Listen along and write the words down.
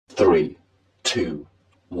3, 2,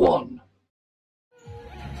 1.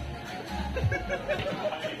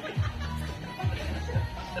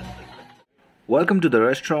 Welcome to the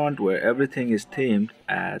restaurant where everything is themed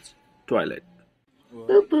as toilet.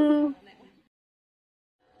 Boo-boo.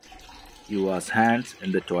 You wash hands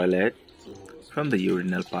in the toilet from the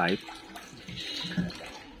urinal pipe.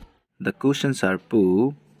 The cushions are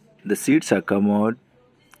poo, the seats are commode,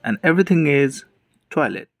 and everything is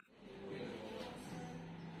toilet.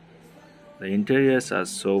 The interiors are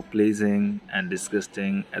so pleasing and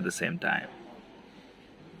disgusting at the same time.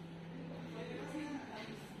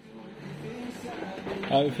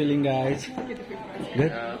 How are you feeling, guys?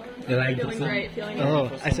 Good? You like Feeling it? great, feeling Oh,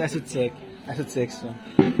 great. I should check. I should check some.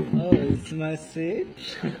 Oh, it's my seat.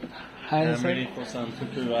 Hi, I'm sir. ready for some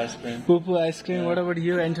poo-poo ice cream. Poo-poo ice cream. What about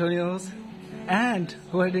you, Antonio's? And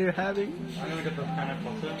what are you having? I'm gonna get the panna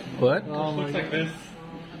cotta. What? Oh, looks like this.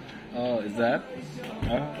 Oh, is that?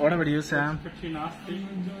 What about you, Sam? Pretty nasty.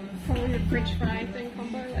 Probably a French fry thing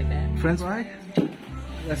combo like that. French fry?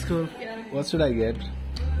 That's cool. Yeah. What should I get?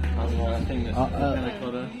 I think this is panna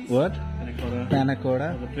cotta. What? Panna cotta. Panna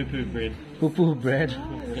cotta? The poo-poo bread. Poo-poo bread.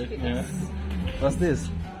 Yeah. What's this?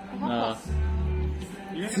 No.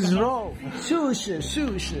 This is raw. Sushi,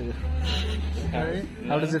 sushi. Yeah.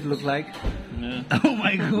 How does it look like? Yeah. Oh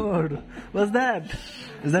my god. What's that?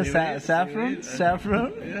 Is that Seaweed, saffron? seaweed.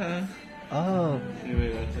 Saffron? Yeah. Oh. See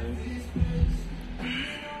where that's at.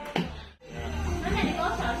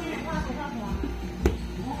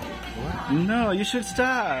 No, you should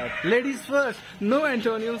start. Ladies first. No,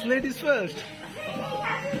 Antonios, ladies first.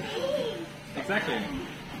 Exactly.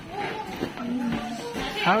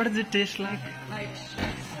 How does it taste like?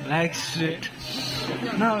 Like shit.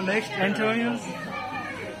 No, next, Antonios.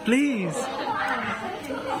 Please.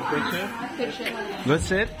 Good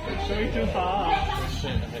shit? Way too far.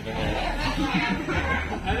 Shit, I hit my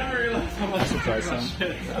head. I never realized how much Try some.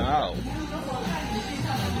 shit. Ow.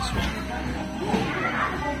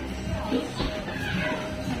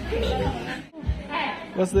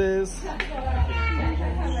 What's this?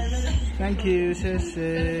 Thank you,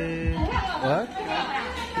 Sheshe. What?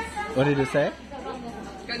 What did you say?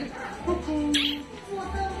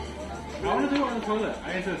 I want to do it on the toilet.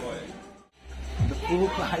 I ate this. The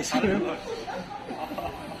poop ice cream.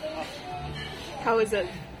 How is it?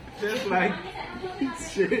 Just like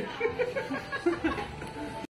shit.